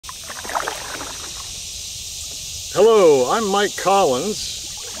Hello, I'm Mike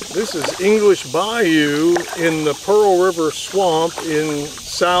Collins. This is English Bayou in the Pearl River Swamp in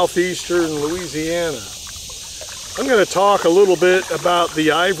southeastern Louisiana. I'm going to talk a little bit about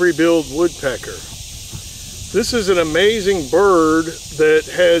the ivory-billed woodpecker. This is an amazing bird that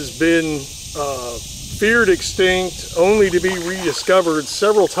has been feared extinct, only to be rediscovered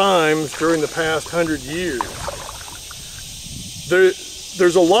several times during the past 100 years.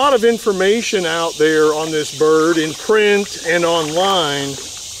 There's a lot of information out there on this bird in print and online.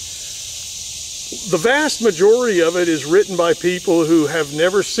 The vast majority of it is written by people who have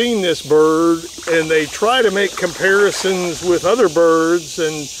never seen this bird, and they try to make comparisons with other birds,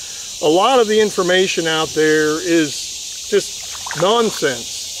 and a lot of the information out there is just nonsense.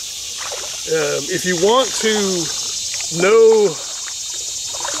 If you want to know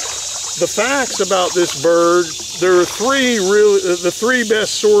the facts about this bird, there are the three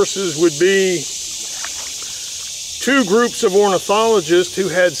best sources would be two groups of ornithologists who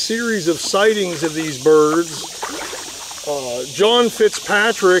had series of sightings of these birds. John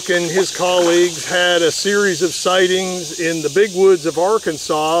Fitzpatrick and his colleagues had a series of sightings in the big woods of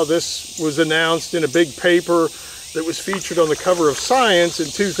Arkansas. This was announced in a big paper that was featured on the cover of Science in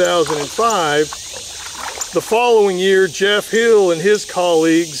 2005. The following year, Jeff Hill and his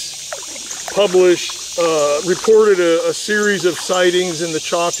colleagues reported a series of sightings in the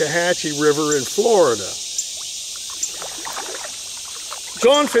Chalkahatchee River in Florida.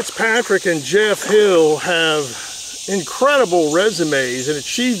 John Fitzpatrick and Jeff Hill have incredible resumes and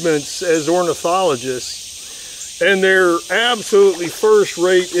achievements as ornithologists, and they're absolutely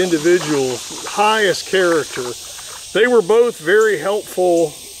first-rate individuals, highest character. They were both very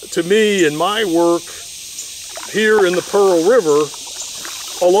helpful to me in my work here in the Pearl River.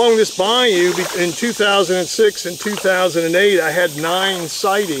 Along this bayou in 2006 and 2008, I had 9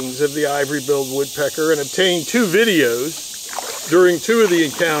 sightings of the ivory-billed woodpecker and obtained 2 videos during 2 of the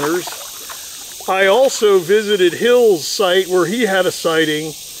encounters. I also visited Hill's site where he had a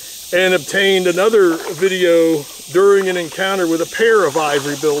sighting and obtained another video during an encounter with a pair of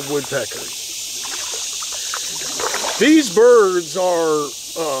ivory-billed woodpeckers. These birds are,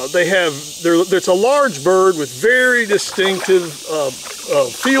 it's a large bird with very distinctive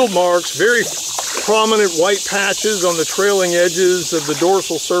field marks, very prominent white patches on the trailing edges of the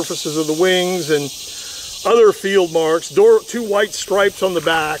dorsal surfaces of the wings and other field marks, 2 white stripes on the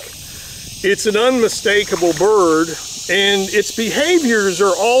back. It's an unmistakable bird, and its behaviors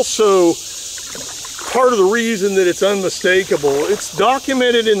are also part of the reason that it's unmistakable. It's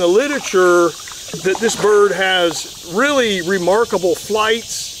documented in the literature that this bird has really remarkable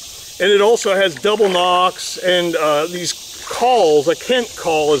flights, and it also has double knocks and these calls, a Kent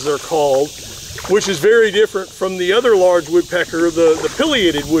call as they're called, which is very different from the other large woodpecker, the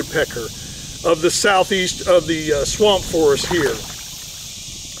pileated woodpecker of the southeast of the swamp forest here.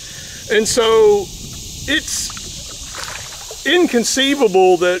 And so it's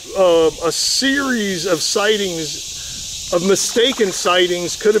inconceivable that a series of sightings, of mistaken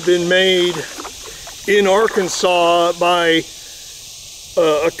sightings, could have been made in Arkansas by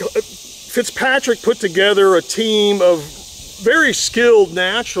Fitzpatrick put together a team of very skilled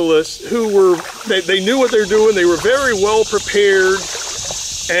naturalists who they knew what they were doing. They were very well prepared,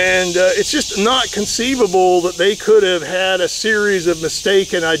 and it's just not conceivable that they could have had a series of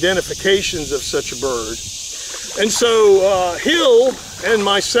mistaken identifications of such a bird. And so Hill and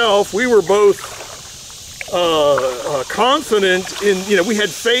myself, we were both confident in, we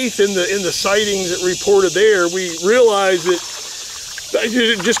had faith in the sightings that reported there. We realized that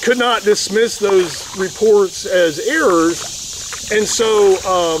you just could not dismiss those reports as errors. And so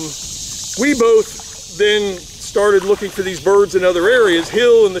we both then started looking for these birds in other areas,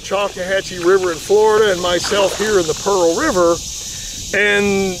 Hill in the Chalkahatchee River in Florida and myself here in the Pearl River,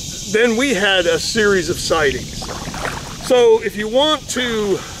 and then we had a series of sightings. So if you want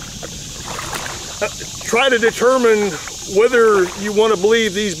to try to determine whether you want to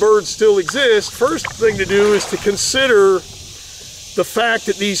believe these birds still exist, first thing to do is to consider the fact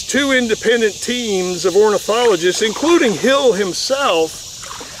that these 2 independent teams of ornithologists, including Hill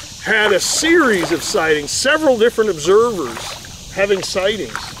himself, had a series of sightings, several different observers having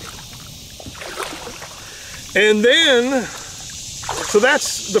sightings. And then, so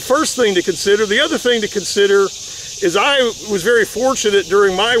that's the first thing to consider. The other thing to consider is I was very fortunate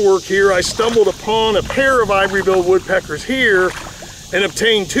during my work here. I stumbled upon a pair of ivory-billed woodpeckers here and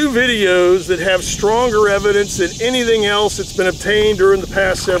obtained 2 videos that have stronger evidence than anything else that's been obtained during the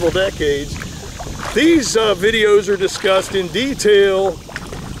past several decades. These videos are discussed in detail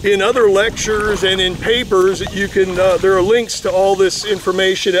in other lectures and in papers that you can, there are links to all this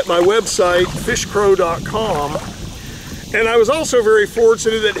information at my website, fishcrow.com. And I was also very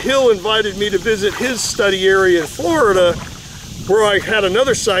fortunate that Hill invited me to visit his study area in Florida, where I had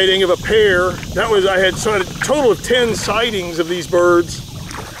another sighting of a pair. I had a total of 10 sightings of these birds.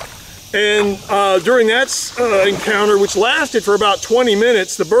 And during that encounter, which lasted for about 20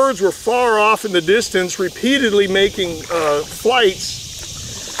 minutes, the birds were far off in the distance, repeatedly making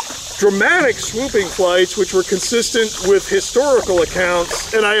flights, dramatic swooping flights, which were consistent with historical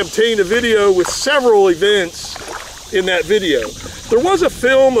accounts. And I obtained a video with several events in that video. There was a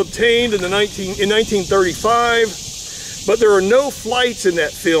film obtained in 1935, but there are no flights in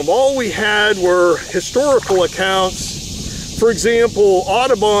that film. All we had were historical accounts. For example,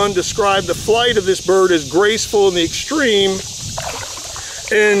 Audubon described the flight of this bird as graceful in the extreme,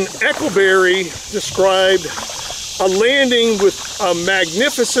 and Eckleberry described a landing with a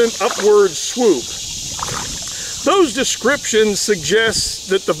magnificent upward swoop. Those descriptions suggest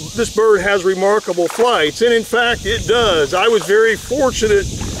that this bird has remarkable flights, and in fact it does. I was very fortunate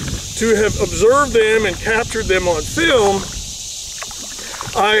to have observed them and captured them on film.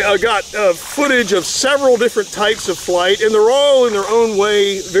 I got footage of several different types of flight, and they're all in their own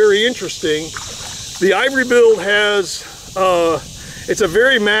way very interesting. The ivory-billed has, it's a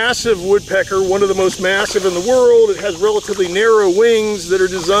very massive woodpecker, one of the most massive in the world. It has relatively narrow wings that are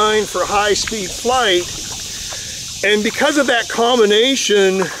designed for high-speed flight. And because of that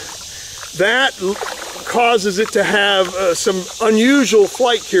combination, that causes it to have some unusual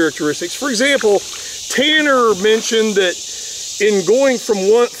flight characteristics. For example, Tanner mentioned that in going from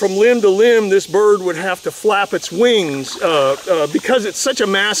limb to limb, this bird would have to flap its wings because it's such a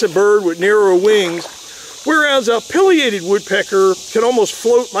massive bird with narrow wings, whereas a pileated woodpecker can almost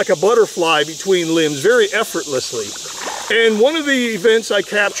float like a butterfly between limbs very effortlessly. And one of the events I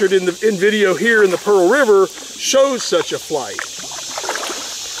captured in video here in the Pearl River shows such a flight.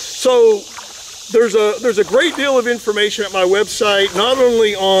 So there's a great deal of information at my website, not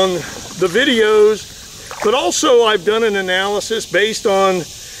only on the videos, but also I've done an analysis based on,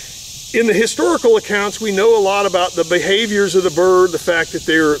 in the historical accounts, we know a lot about the behaviors of the bird, the fact that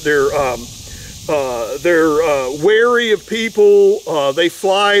they're wary of people, they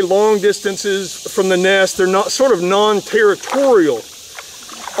fly long distances from the nest, they're not sort of non-territorial.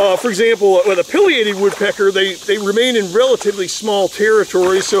 For example, with a pileated woodpecker, they remain in relatively small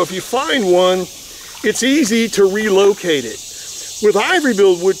territory, so if you find one, it's easy to relocate it. With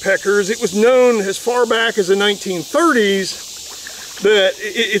ivory-billed woodpeckers, it was known as far back as the 1930s that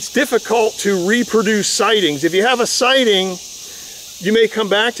it's difficult to reproduce sightings. If you have a sighting, you may come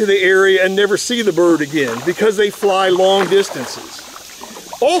back to the area and never see the bird again because they fly long distances.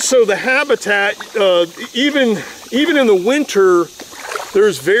 Also, the habitat, even in the winter,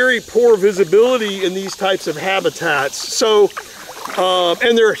 there's very poor visibility in these types of habitats. So,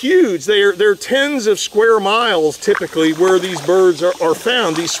 and they're huge. They're tens of square miles typically where these birds are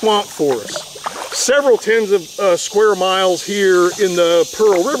found, these swamp forests. Several tens of square miles here in the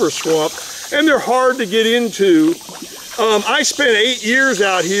Pearl River swamp, and they're hard to get into. I spent 8 years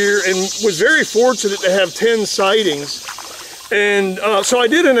out here and was very fortunate to have 10 sightings. And so I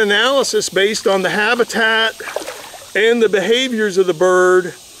did an analysis based on the habitat and the behaviors of the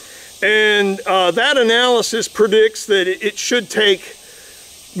bird. And that analysis predicts that it should take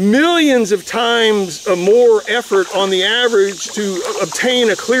millions of times more effort on the average to obtain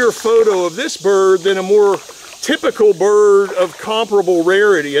a clear photo of this bird than a more typical bird of comparable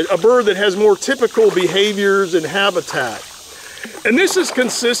rarity, a bird that has more typical behaviors and habitat. And this is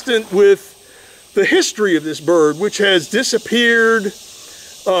consistent with the history of this bird, which has disappeared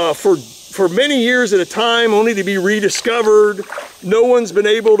for many years at a time, only to be rediscovered. No one's been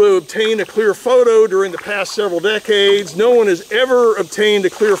able to obtain a clear photo during the past several decades. No one has ever obtained a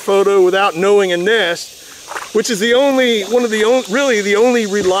clear photo without knowing a nest, which is the only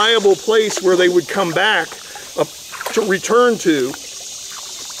reliable place where they would come back to return to.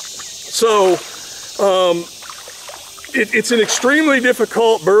 So it's an extremely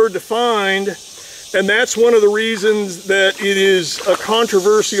difficult bird to find, and that's one of the reasons that it is a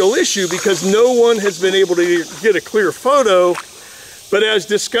controversial issue, because no one has been able to get a clear photo. But as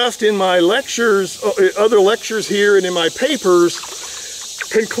discussed in my lectures, other lectures here and in my papers,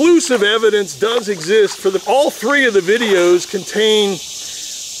 conclusive evidence does exist for all three of the videos contain,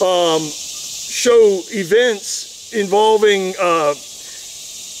 show events involving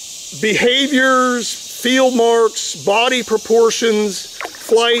behaviors, field marks, body proportions,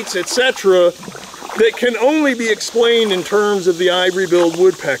 flights, etc., that can only be explained in terms of the ivory-billed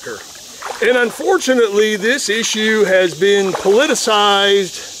woodpecker. And unfortunately, this issue has been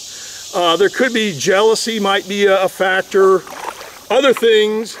politicized. There could be jealousy, might be a factor. Other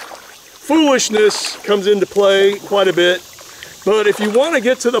things, foolishness comes into play quite a bit. But if you want to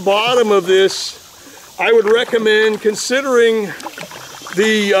get to the bottom of this, I would recommend considering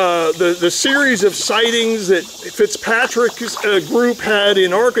the series of sightings that Fitzpatrick's group had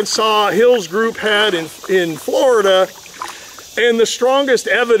in Arkansas, Hill's group had in Florida, and the strongest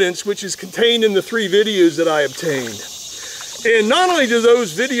evidence, which is contained in the 3 videos that I obtained. And not only do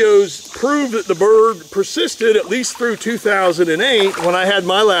those videos prove that the bird persisted at least through 2008, when I had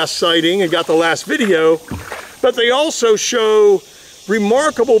my last sighting and got the last video, but they also show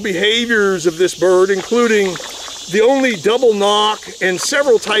remarkable behaviors of this bird, including the only double knock and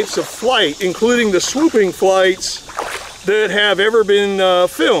several types of flight, including the swooping flights that have ever been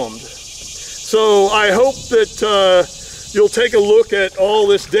filmed. So I hope that you'll take a look at all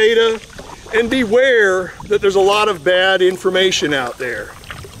this data and beware that there's a lot of bad information out there.